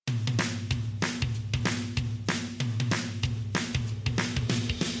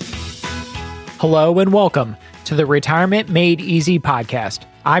Hello and welcome to the Retirement Made Easy podcast.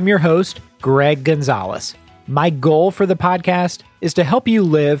 I'm your host, Greg Gonzalez. My goal for the podcast is to help you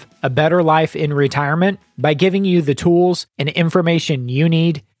live a better life in retirement by giving you the tools and information you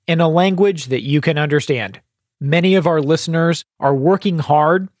need in a language that you can understand. Many of our listeners are working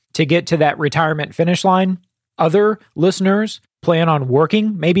hard to get to that retirement finish line. Other listeners plan on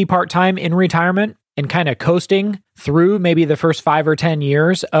working maybe part-time in retirement and kind of coasting through maybe the first 5 or 10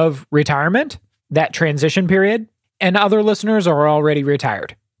 years of retirement, that transition period. And other listeners are already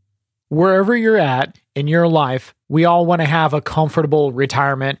retired. Wherever you're at in your life, we all want to have a comfortable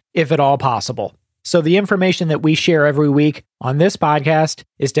retirement, if at all possible. So the information that we share every week on this podcast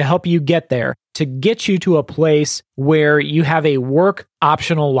is to help you get there, to get you to a place where you have a work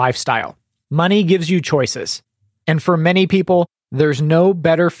optional lifestyle. Money gives you choices. And for many people, there's no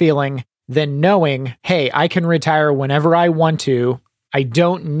better feeling than knowing, hey, I can retire whenever I want to. I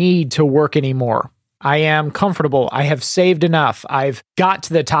don't need to work anymore. I am comfortable. I have saved enough. I've got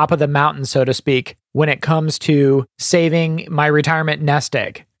to the top of the mountain, so to speak, when it comes to saving my retirement nest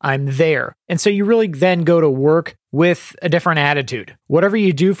egg. I'm there. And so you really then go to work with a different attitude. Whatever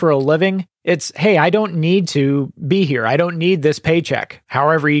you do for a living, it's, hey, I don't need to be here. I don't need this paycheck,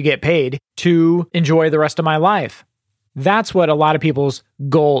 however you get paid, to enjoy the rest of my life. That's what a lot of people's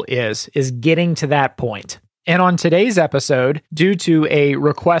goal is getting to that point. And on today's episode, due to a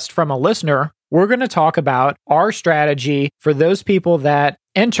request from a listener, we're going to talk about our strategy for those people that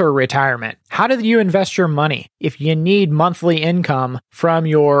enter retirement. How do you invest your money? If you need monthly income from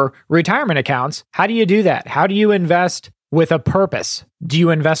your retirement accounts, how do you do that? How do you invest with a purpose? Do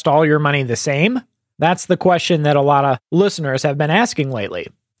you invest all your money the same? That's the question that a lot of listeners have been asking lately.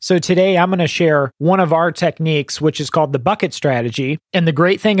 So today I'm going to share one of our techniques, which is called the bucket strategy. And the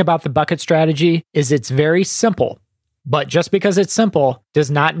great thing about the bucket strategy is it's very simple. But just because it's simple does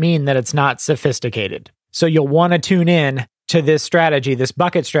not mean that it's not sophisticated. So you'll want to tune in to this strategy, this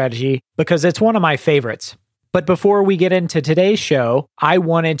bucket strategy, because it's one of my favorites. But before we get into today's show, I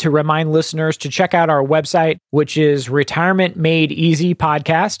wanted to remind listeners to check out our website, which is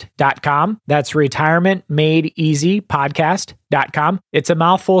retirementmadeeasypodcast.com. That's retirementmadeeasypodcast.com. It's a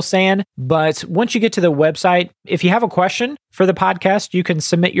mouthful saying, but once you get to the website, if you have a question for the podcast, you can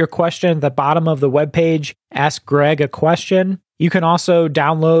submit your question at the bottom of the webpage. Ask Greg a question. You can also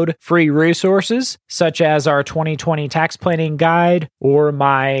download free resources such as our 2020 tax planning guide or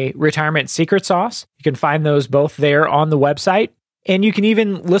my retirement secret sauce. You can find those both there on the website. And you can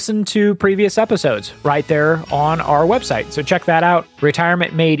even listen to previous episodes right there on our website. So check that out,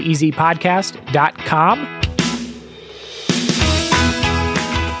 retirementmadeeasypodcast.com.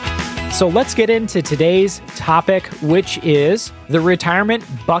 So let's get into today's topic, which is the retirement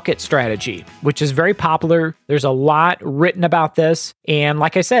bucket strategy, which is very popular. There's a lot written about this. And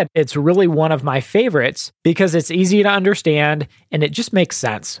like I said, it's really one of my favorites because it's easy to understand and it just makes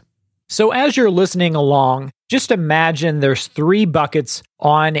sense. So as you're listening along, just imagine there's 3 buckets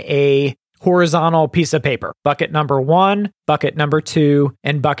on a horizontal piece of paper. Bucket number 1, bucket number 2,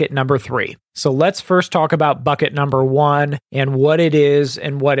 and bucket number 3. So let's first talk about bucket number 1 and what it is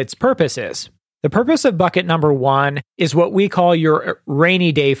and what its purpose is. The purpose of bucket number 1 is what we call your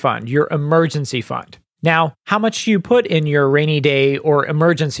rainy day fund, your emergency fund. Now, how much do you put in your rainy day or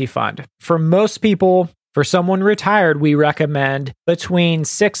emergency fund? For most people, for someone retired, we recommend between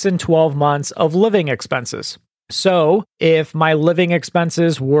 6 and 12 months of living expenses. So if my living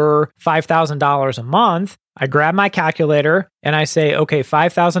expenses were $5,000 a month, I grab my calculator and I say, okay,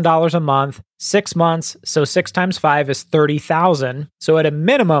 $5,000 a month, 6 months. So 6 times 5 is $30,000. So at a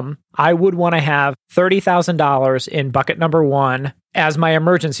minimum, I would want to have $30,000 in bucket number 1 as my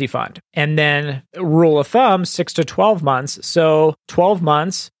emergency fund. And then rule of thumb, 6 to 12 months. So 12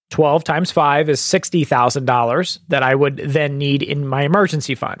 months, 12 times 5 is $60,000 that I would then need in my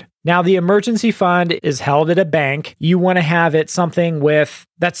emergency fund. Now, the emergency fund is held at a bank. You want to have it something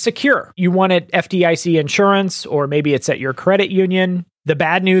that's secure. You want it FDIC insurance, or maybe it's at your credit union. The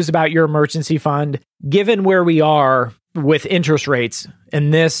bad news about your emergency fund, given where we are with interest rates in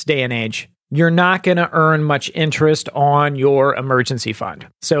this day and age, you're not going to earn much interest on your emergency fund.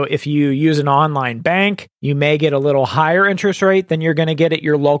 So if you use an online bank, you may get a little higher interest rate than you're going to get at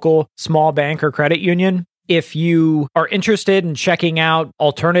your local small bank or credit union. If you are interested in checking out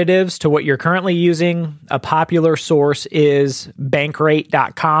alternatives to what you're currently using, a popular source is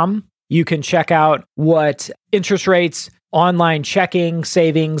bankrate.com. You can check out what interest rates online checking,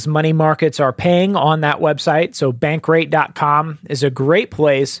 savings, money markets are paying on that website. So bankrate.com is a great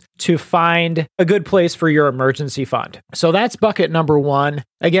place to find a good place for your emergency fund. So that's bucket number one.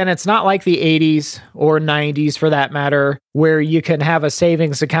 Again, it's not like the 80s or 90s for that matter, where you can have a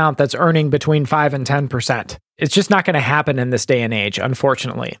savings account that's earning between 5 and 10%. It's just not going to happen in this day and age,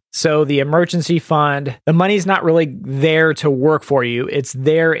 unfortunately. So the emergency fund, the money's not really there to work for you. It's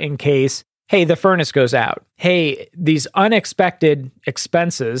there in case, hey, the furnace goes out. Hey, these unexpected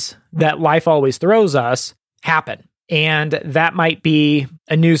expenses that life always throws us happen. And that might be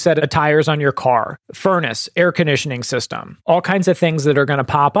a new set of tires on your car, furnace, air conditioning system, all kinds of things that are going to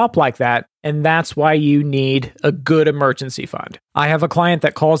pop up like that. And that's why you need a good emergency fund. I have a client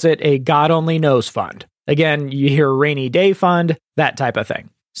that calls it a God only knows fund. Again, you hear rainy day fund, that type of thing.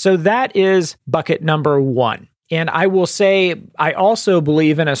 So that is bucket number one. And I will say, I also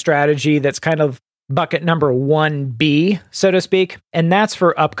believe in a strategy that's kind of bucket number 1B, so to speak. And that's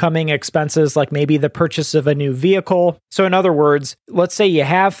for upcoming expenses, like maybe the purchase of a new vehicle. So in other words, let's say you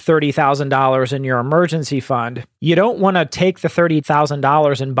have $30,000 in your emergency fund. You don't want to take the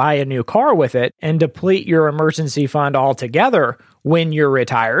 $30,000 and buy a new car with it and deplete your emergency fund altogether when you're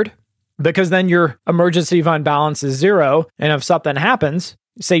retired, because then your emergency fund balance is zero. And if something happens,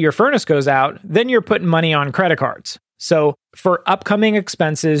 say your furnace goes out, then you're putting money on credit cards. So for upcoming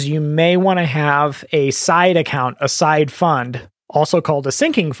expenses, you may want to have a side account, a side fund, also called a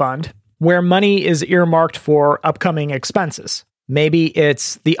sinking fund, where money is earmarked for upcoming expenses. Maybe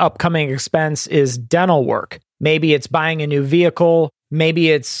it's the upcoming expense is dental work. Maybe it's buying a new vehicle.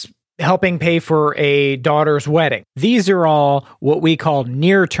 Maybe it's helping pay for a daughter's wedding. These are all what we call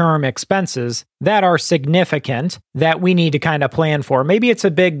near-term expenses that are significant that we need to kind of plan for. Maybe it's a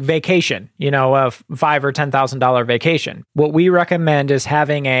big vacation, a $5,000 or $10,000 vacation. What we recommend is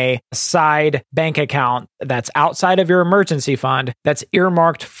having a side bank account that's outside of your emergency fund that's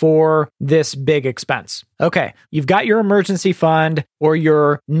earmarked for this big expense. Okay, you've got your emergency fund or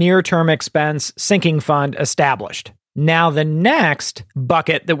your near-term expense sinking fund established. Now, the next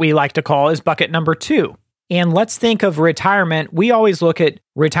bucket that we like to call is bucket number 2. And let's think of retirement. We always look at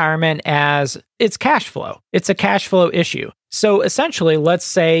retirement as it's cash flow. It's a cash flow issue. So essentially, let's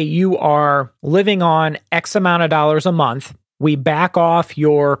say you are living on X amount of dollars a month. We back off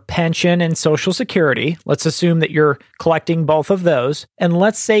your pension and Social Security. Let's assume that you're collecting both of those. And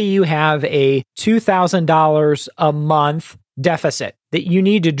let's say you have a $2,000 a month deficit that you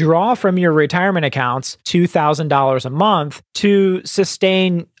need to draw from your retirement accounts, $2,000 a month, to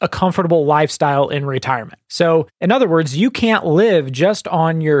sustain a comfortable lifestyle in retirement. So in other words, you can't live just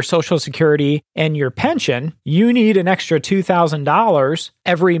on your Social Security and your pension. You need an extra $2,000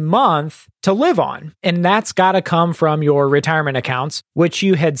 every month to live on. And that's got to come from your retirement accounts, which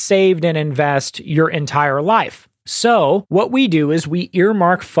you had saved and invest your entire life. So what we do is we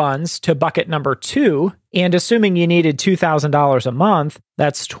earmark funds to bucket number 2, and assuming you needed $2,000 a month,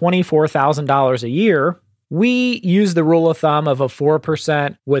 that's $24,000 a year. We use the rule of thumb of a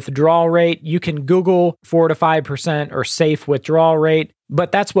 4% withdrawal rate. You can Google 4 to 5% or safe withdrawal rate,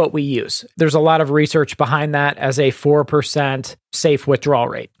 but that's what we use. There's a lot of research behind that as a 4% safe withdrawal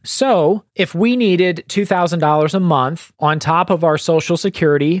rate. So if we needed $2,000 a month on top of our Social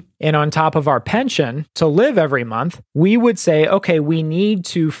Security and on top of our pension to live every month, we would say, okay, we need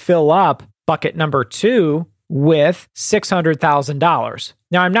to fill up bucket number 2 with $600,000.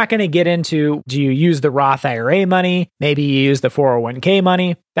 Now, I'm not going to get into, do you use the Roth IRA money? Maybe you use the 401k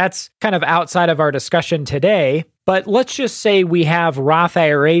money. That's kind of outside of our discussion today. But let's just say we have Roth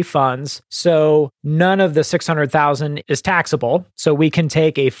IRA funds, so none of the $600,000 is taxable. So we can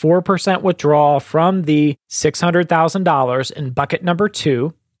take a 4% withdrawal from the $600,000 in bucket number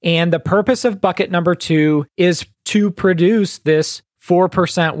 2. And the purpose of bucket number 2 is to produce this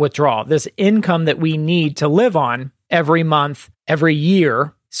 4% withdrawal, this income that we need to live on every month, every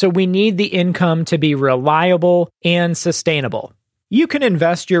year. So we need the income to be reliable and sustainable. You can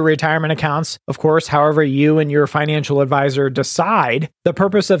invest your retirement accounts, of course, however you and your financial advisor decide. The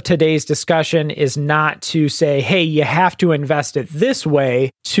purpose of today's discussion is not to say, hey, you have to invest it this way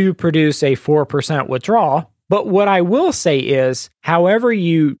to produce a 4% withdrawal. But what I will say is, however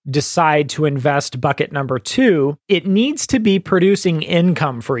you decide to invest bucket number 2, it needs to be producing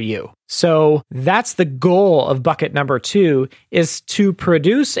income for you. So that's the goal of bucket number 2, is to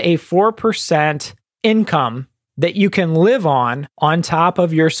produce a 4% income that you can live on top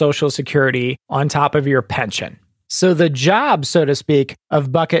of your Social Security, on top of your pension. So the job, so to speak,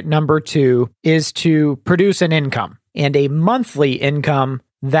 of bucket number 2 is to produce an income, and a monthly income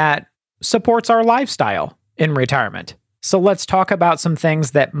that supports our lifestyle in retirement. So let's talk about some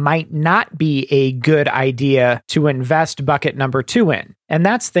things that might not be a good idea to invest bucket number 2 in. And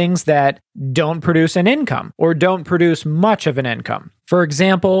that's things that don't produce an income or don't produce much of an income. For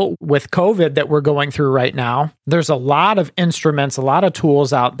example, with COVID that we're going through right now, there's a lot of instruments, a lot of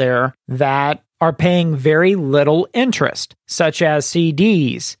tools out there that are paying very little interest, such as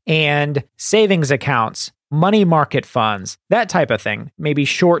CDs and savings accounts, money market funds, that type of thing, maybe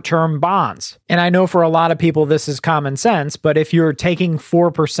short-term bonds. And I know for a lot of people this is common sense, but if you're taking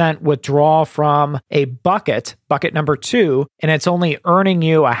 4% withdrawal from a bucket number 2, and it's only earning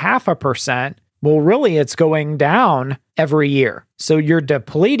you 0.5%, well, really it's going down every year. So you're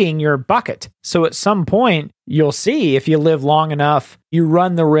depleting your bucket. So at some point, you'll see if you live long enough, you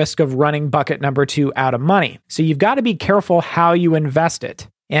run the risk of running bucket number 2 out of money. So you've got to be careful how you invest it.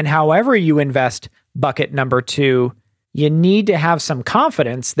 And however you invest bucket number 2, you need to have some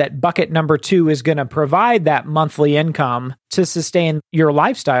confidence that bucket number 2 is going to provide that monthly income to sustain your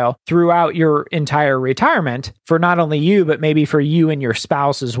lifestyle throughout your entire retirement for not only you, but maybe for you and your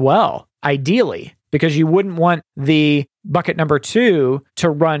spouse as well, ideally, because you wouldn't want the bucket number 2 to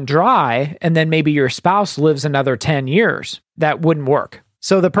run dry and then maybe your spouse lives another 10 years. That wouldn't work.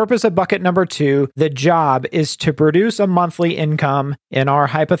 So the purpose of bucket number 2, the job is to produce a monthly income in our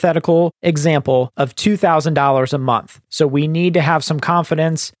hypothetical example of $2,000 a month. So we need to have some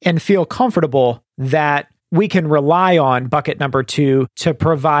confidence and feel comfortable that we can rely on bucket number 2 to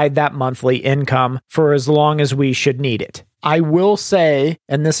provide that monthly income for as long as we should need it. I will say,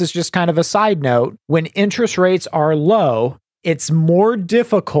 and this is just kind of a side note, when interest rates are low, it's more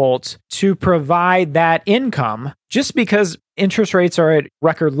difficult to provide that income just because interest rates are at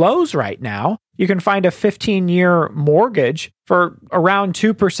record lows right now. You can find a 15-year mortgage for around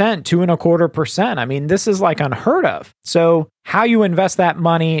 2%, 2.25%. I mean, this is like unheard of. So how you invest that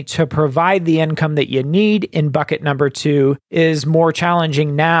money to provide the income that you need in bucket number 2 is more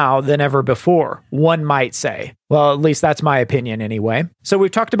challenging now than ever before, one might say. Well, at least that's my opinion anyway. So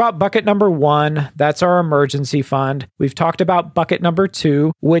we've talked about bucket number 1, that's our emergency fund. We've talked about bucket number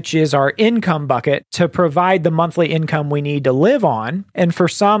 2, which is our income bucket to provide the monthly income we need to live on. And for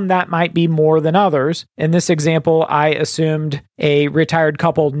some, that might be more than others. In this example, I assumed a retired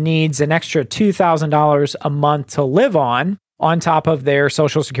couple needs an extra $2,000 a month to live on top of their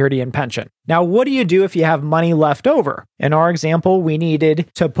Social Security and pension. Now, what do you do if you have money left over? In our example, we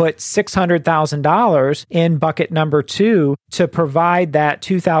needed to put $600,000 in bucket number 2 to provide that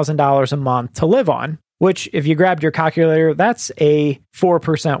 $2,000 a month to live on, which if you grabbed your calculator, that's a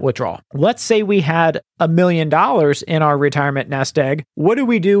 4% withdrawal. Let's say we had $1 million in our retirement nest egg. What do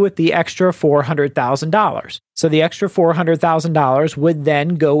we do with the extra $400,000? So the extra $400,000 would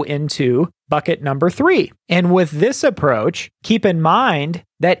then go into bucket number 3. And with this approach, keep in mind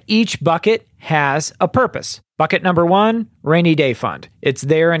that each bucket has a purpose. Bucket number 1, rainy day fund. It's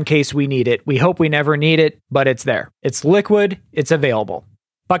there in case we need it. We hope we never need it, but it's there. It's liquid, it's available.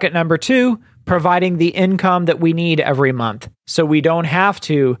 Bucket number 2, providing the income that we need every month. So we don't have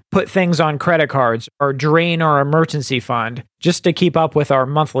to put things on credit cards or drain our emergency fund just to keep up with our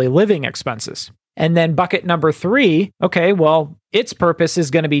monthly living expenses. And then bucket number 3, okay, well, its purpose is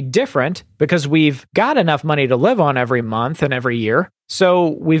going to be different because we've got enough money to live on every month and every year. So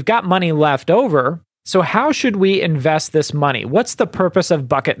we've got money left over. So how should we invest this money? What's the purpose of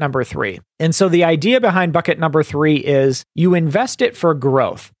bucket number 3? And so the idea behind bucket number 3 is you invest it for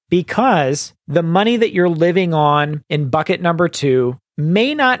growth because the money that you're living on in bucket number 2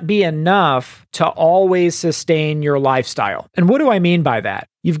 may not be enough to always sustain your lifestyle. And what do I mean by that?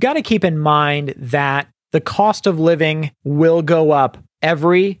 You've got to keep in mind that the cost of living will go up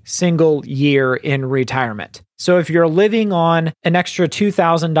every single year in retirement. So if you're living on an extra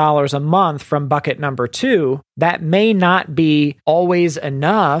 $2,000 a month from bucket number 2, that may not be always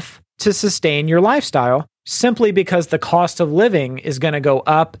enough to sustain your lifestyle simply because the cost of living is going to go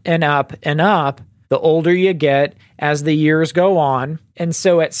up and up and up the older you get as the years go on. And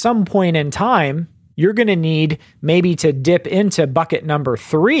so at some point in time, you're going to need maybe to dip into bucket number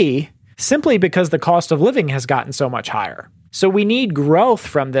 3 simply because the cost of living has gotten so much higher. So we need growth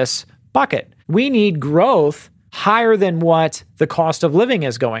from this bucket. We need growth higher than what the cost of living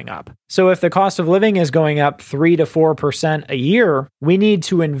is going up. So if the cost of living is going up 3 to 4% a year, we need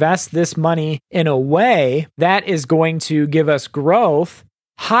to invest this money in a way that is going to give us growth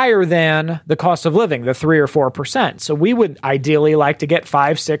higher than the cost of living, the 3 or 4%. So we would ideally like to get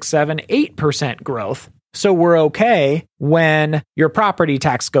 5, 6, 7, 8% growth. So we're okay when your property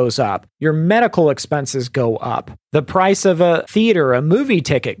tax goes up, your medical expenses go up, the price of a theater, a movie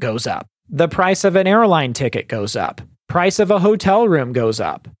ticket goes up, the price of an airline ticket goes up, price of a hotel room goes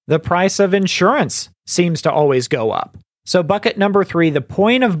up, the price of insurance seems to always go up. So bucket number 3, the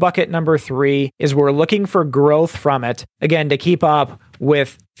point of bucket number 3 is we're looking for growth from it, again, to keep up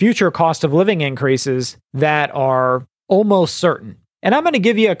with future cost of living increases that are almost certain. And I'm going to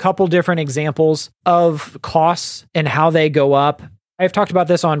give you a couple different examples of costs and how they go up. I've talked about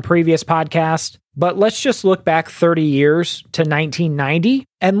this on previous podcasts, but let's just look back 30 years to 1990,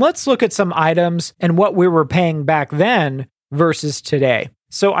 and let's look at some items and what we were paying back then versus today.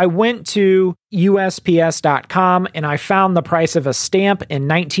 So I went to USPS.com and I found the price of a stamp in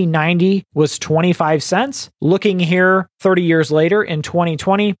 1990 was 25 cents. Looking here 30 years later in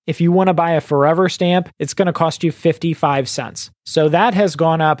 2020, if you want to buy a forever stamp, it's going to cost you 55 cents. So that has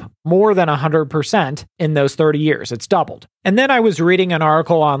gone up more than 100% in those 30 years. It's doubled. And then I was reading an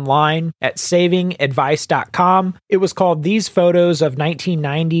article online at savingadvice.com. It was called "These Photos of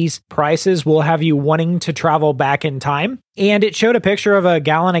 1990s Prices Will Have You Wanting to Travel Back in Time." And it showed a picture of a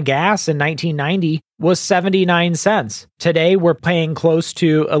gallon of gas in 1990 was 79 cents. Today, we're paying close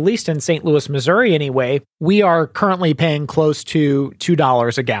to, at least in St. Louis, Missouri anyway, we are currently paying close to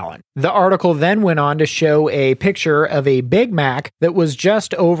 $2 a gallon. The article then went on to show a picture of a Big Mac that was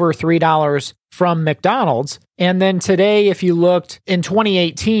just over $3 from McDonald's. And then today, if you looked in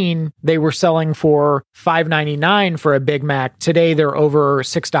 2018, they were selling for $5.99 for a Big Mac. Today, they're over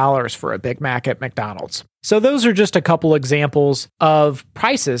 $6 for a Big Mac at McDonald's. So those are just a couple examples of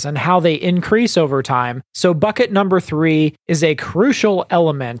prices and how they increase over time. So bucket number 3 is a crucial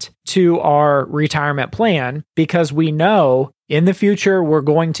element to our retirement plan because we know in the future we're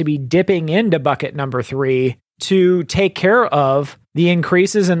going to be dipping into bucket number 3 to take care of the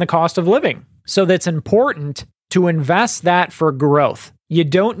increases in the cost of living. So that's important to invest that for growth. You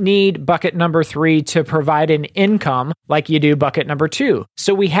don't need bucket number 3 to provide an income like you do bucket number 2.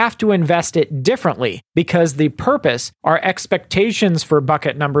 So we have to invest it differently because the purpose, our expectations for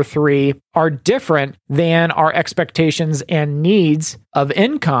bucket number 3 are different than our expectations and needs of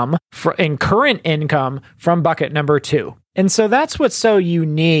income and current income from bucket number 2. And so that's what's so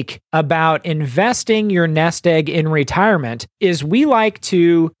unique about investing your nest egg in retirement is we like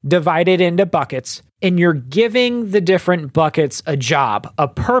to divide it into buckets, and you're giving the different buckets a job, a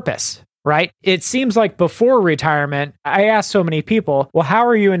purpose, right? It seems like before retirement, I ask so many people, well, how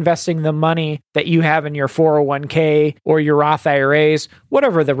are you investing the money that you have in your 401k or your Roth IRAs,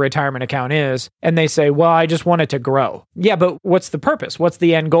 whatever the retirement account is? And they say, well, I just want it to grow. Yeah, but what's the purpose? What's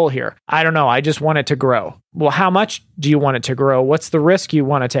the end goal here? I don't know. I just want it to grow. Well, how much do you want it to grow? What's the risk you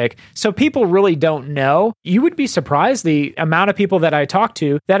want to take? So people really don't know. You would be surprised the amount of people that I talk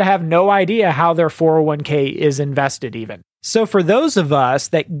to that have no idea how their 401k is invested even. So for those of us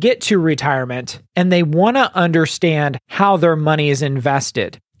that get to retirement and they want to understand how their money is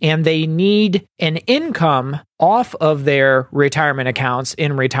invested, and they need an income off of their retirement accounts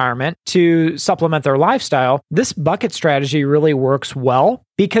in retirement to supplement their lifestyle, this bucket strategy really works well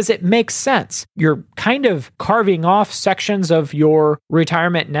because it makes sense. You're kind of carving off sections of your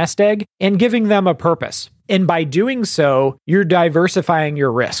retirement nest egg and giving them a purpose. And by doing so, you're diversifying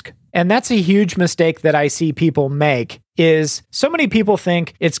your risk. And that's a huge mistake that I see people make is so many people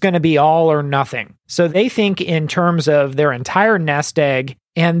think it's going to be all or nothing. So they think in terms of their entire nest egg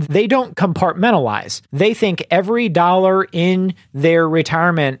and they don't compartmentalize. They think every dollar in their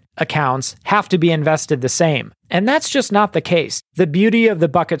retirement accounts have to be invested the same. And that's just not the case. The beauty of the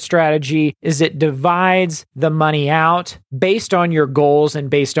bucket strategy is it divides the money out based on your goals and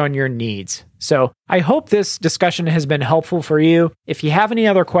based on your needs. So I hope this discussion has been helpful for you. If you have any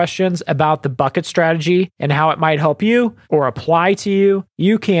other questions about the bucket strategy and how it might help you or apply to you,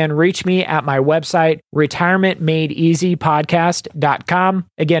 you can reach me at my website, retirementmadeeasypodcast.com.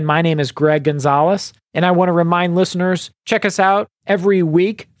 Again, my name is Greg Gonzalez, and I want to remind listeners, check us out every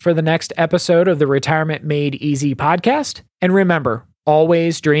week for the next episode of the Retirement Made Easy podcast. And remember,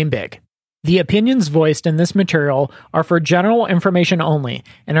 always dream big. The opinions voiced in this material are for general information only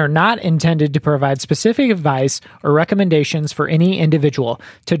and are not intended to provide specific advice or recommendations for any individual.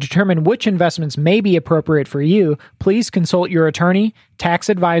 To determine which investments may be appropriate for you, please consult your attorney, tax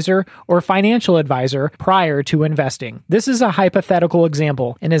advisor, or financial advisor prior to investing. This is a hypothetical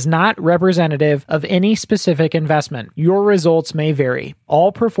example and is not representative of any specific investment. Your results may vary.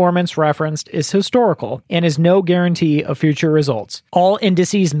 All performance referenced is historical and is no guarantee of future results. All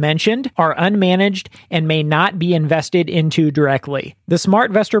indices mentioned are are unmanaged and may not be invested into directly. The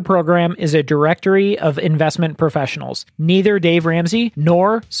SmartVestor program is a directory of investment professionals. Neither Dave Ramsey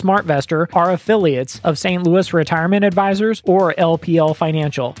nor SmartVestor are affiliates of St. Louis Retirement Advisors or LPL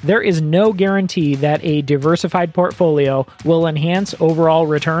Financial. There is no guarantee that a diversified portfolio will enhance overall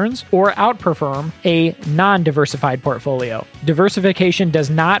returns or outperform a non-diversified portfolio. Diversification does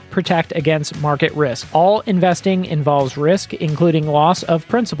not protect against market risk. All investing involves risk, including loss of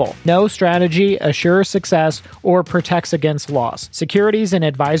principal. No strategy assures success or protects against loss. Securities and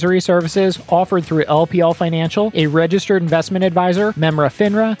advisory services offered through LPL Financial, a registered investment advisor, member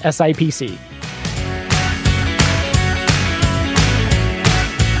FINRA, SIPC.